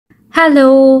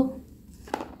Hello.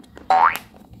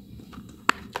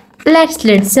 Let's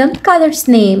learn some colors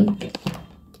name.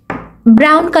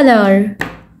 Brown color,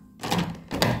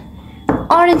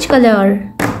 orange color,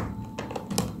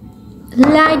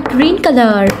 light green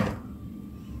color,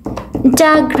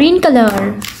 dark green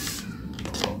color,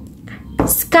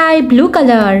 sky blue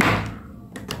color,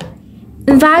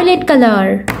 violet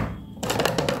color,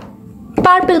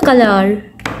 purple color,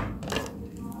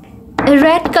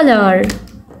 red color,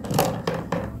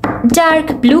 dark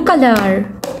blue color,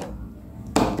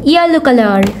 yellow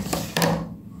color.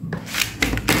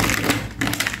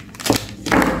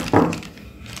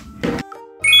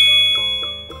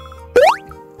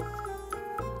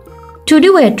 Today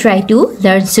we are trying to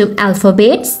learn some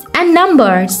alphabets and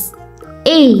numbers.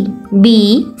 A,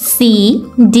 B, C,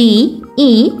 D,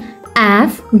 E,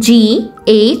 F, G,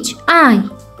 H, I.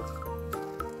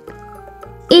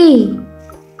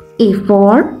 A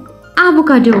for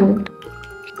avocado.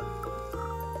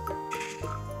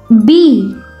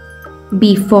 B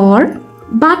for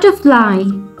butterfly.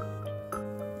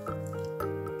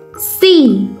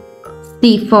 C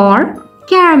for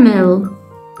caramel.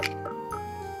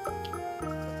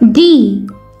 D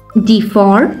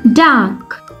for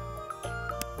duck.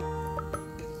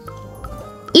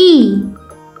 E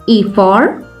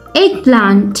for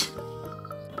eggplant.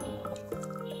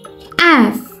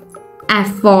 F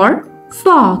for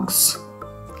fox.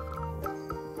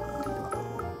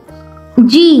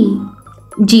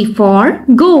 G for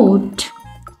goat.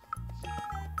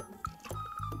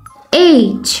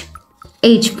 H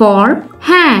for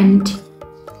hand.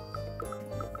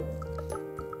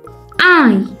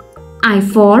 I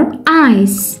for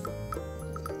eyes.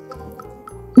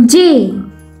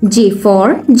 J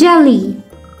for jelly.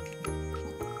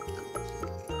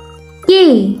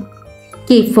 K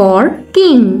for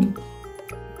king.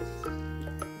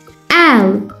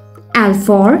 L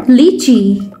for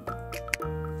lychee.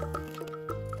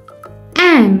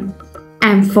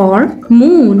 M for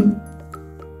moon.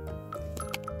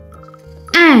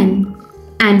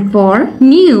 N for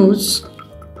news.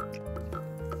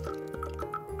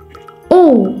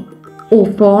 O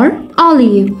for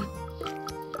olive.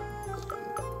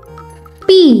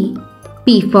 P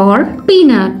for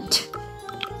peanut.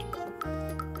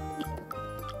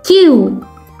 Q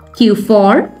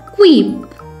for quip.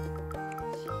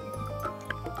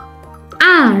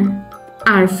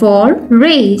 R for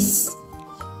race.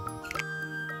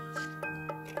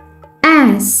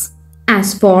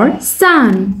 S for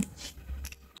sun.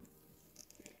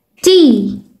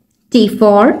 T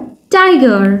for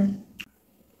tiger.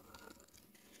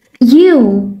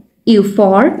 U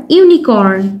for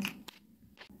unicorn.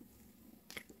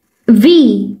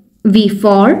 V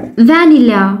for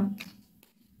vanilla.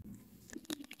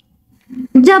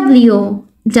 W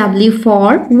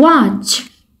for watch.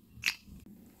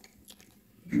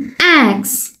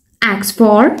 X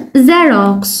for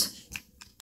Xerox.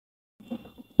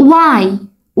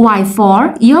 Y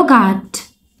for yogurt.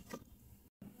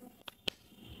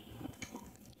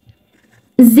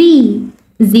 Z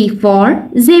for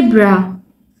zebra.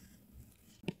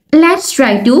 Let's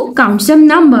try to count some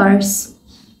numbers.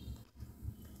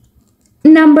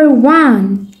 Number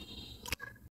 1,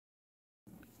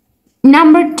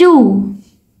 number 2,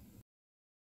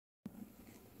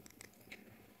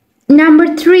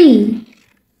 number 3,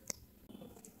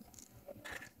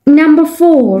 number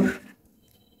 4,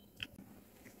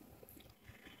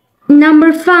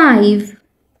 number 5,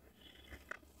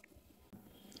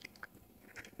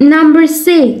 number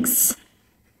 6,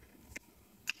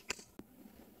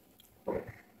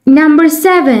 number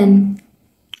 7,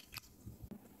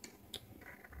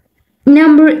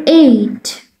 number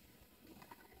 8,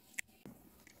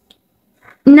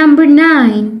 number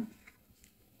 9,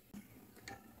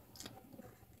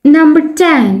 number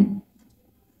 10.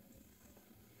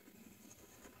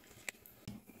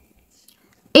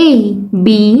 A,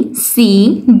 B,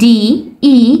 C, D,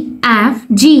 E, F,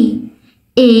 G,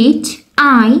 H,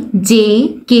 I,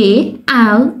 J, K,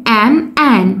 L, M,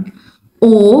 N,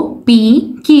 O,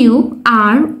 P, Q,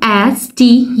 R, S, T,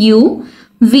 U,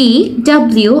 V,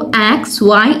 W, X,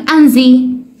 Y, and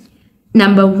Z.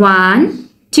 Number 1,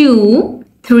 2,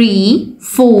 3,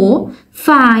 4,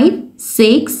 5,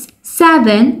 6,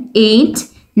 7, 8,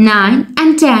 9,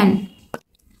 and 10.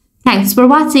 Thanks for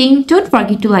watching. Don't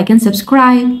forget to like and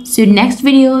subscribe. See you in next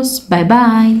videos. Bye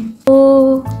bye.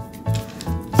 Oh,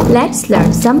 let's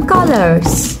learn some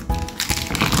colors.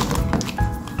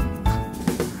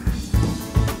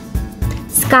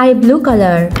 Sky blue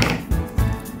color,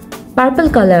 purple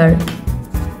color,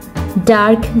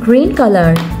 dark green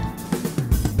color,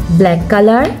 black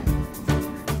color,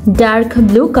 dark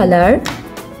blue color,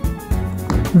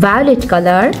 violet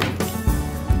color,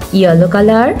 yellow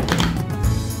color,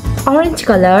 orange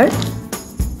color,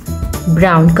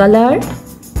 brown color,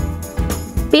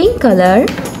 pink color,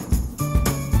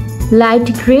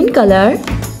 light green color,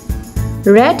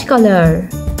 red color.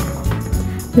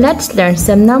 Let's learn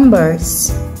some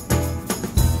numbers.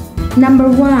 Number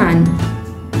 1,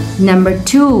 number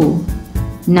 2,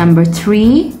 number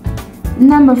 3,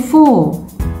 number 4,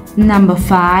 number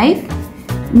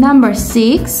 5, number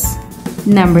 6,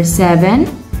 number 7,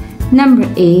 number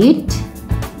 8,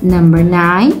 number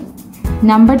 9,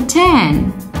 number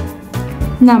 10,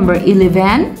 number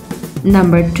 11,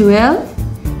 number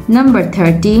 12, number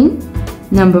 13,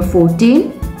 number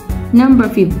 14, number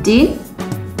 15,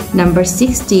 number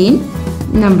 16,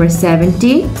 number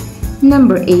 17,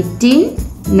 number 18,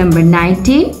 number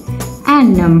 19,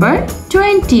 and number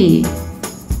 20.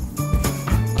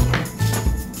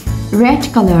 Red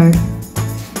color.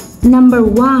 Number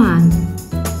 1.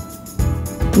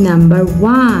 Number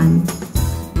 1.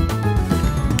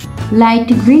 Light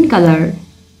green color.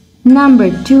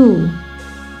 Number 2.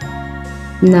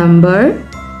 Number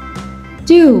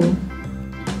 2.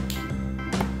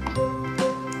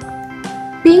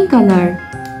 Pink color.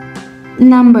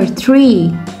 Number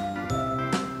 3.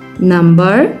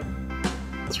 Number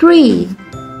 3.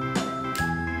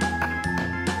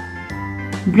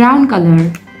 Brown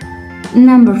color.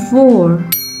 Number 4.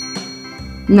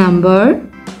 Number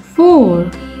 4.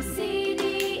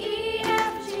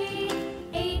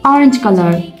 Orange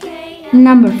color.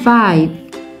 Number 5.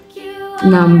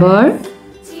 Number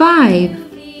 5.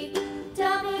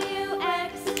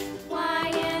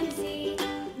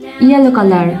 Yellow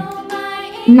color.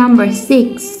 Number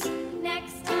 6.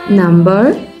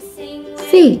 Number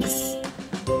 6.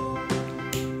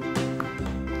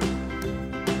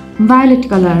 Violet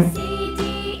color.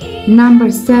 Number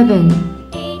 7.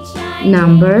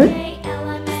 Number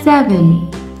 7.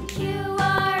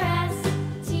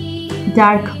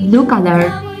 Dark blue color.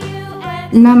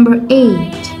 Number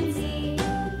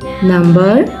 8.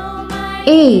 Number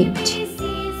 8.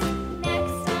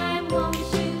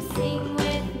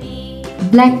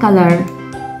 Black color.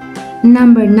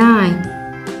 Number 9.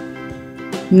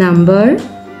 Number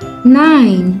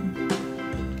 9.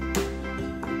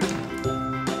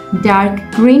 Dark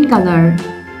green color.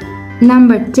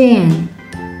 Number 10.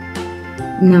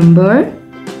 Number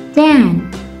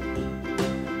 10.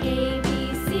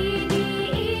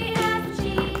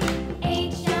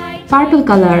 Purple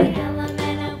color.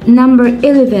 Number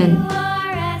 11.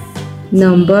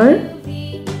 Number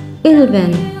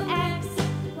 11.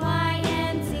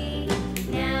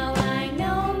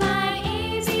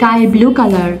 Sky blue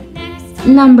color.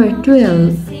 Number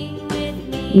 12.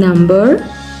 Number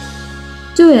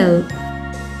 12.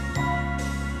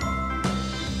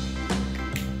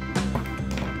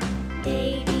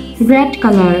 Red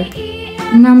color.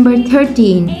 Number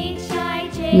 13.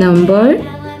 Number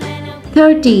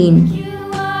 13.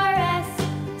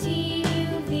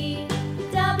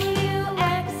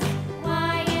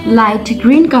 Light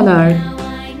green color.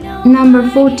 Number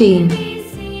 14.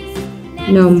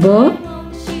 Number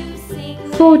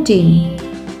 14.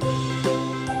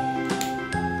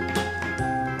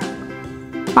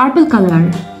 Purple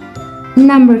color.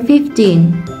 Number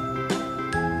 15.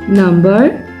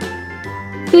 Number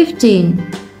 15.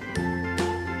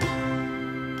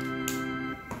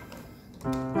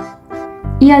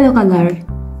 Yellow color.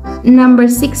 Number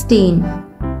 16.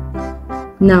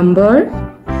 Number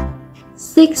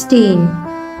 16.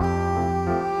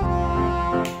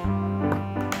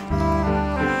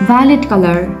 Violet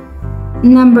color.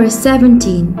 Number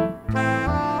 17.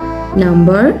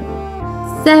 Number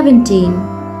 17.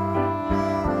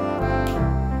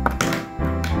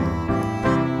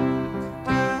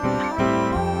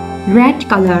 Red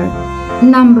color.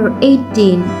 Number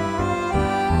 18.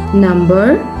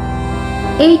 Number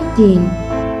 18.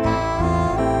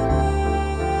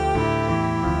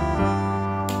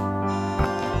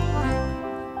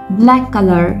 Black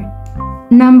color.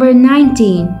 Number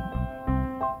 19.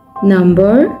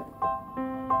 Number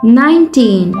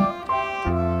 19.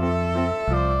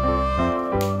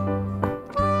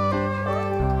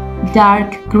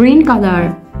 Dark green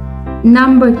color.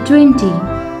 Number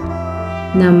 20.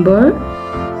 Number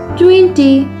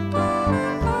 20.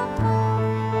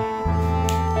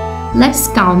 Let's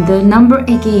count the number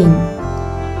again.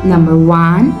 Number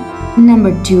 1,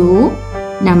 number 2,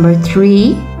 number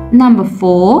 3, number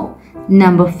 4,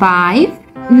 number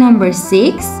 5, number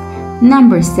 6,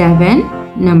 number 7,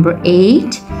 number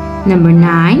 8, number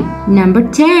 9, number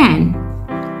 10,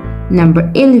 number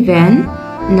 11,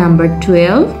 number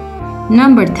 12,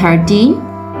 number 13,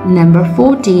 number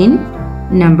 14,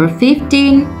 number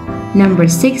 15, number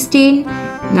 16,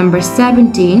 number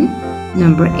 17,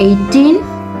 number 18,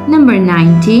 number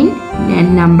 19,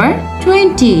 and number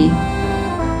 20.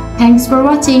 Thanks for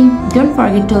watching. Don't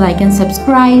forget to like and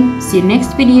subscribe. See you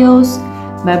next videos.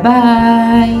 Bye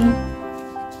bye.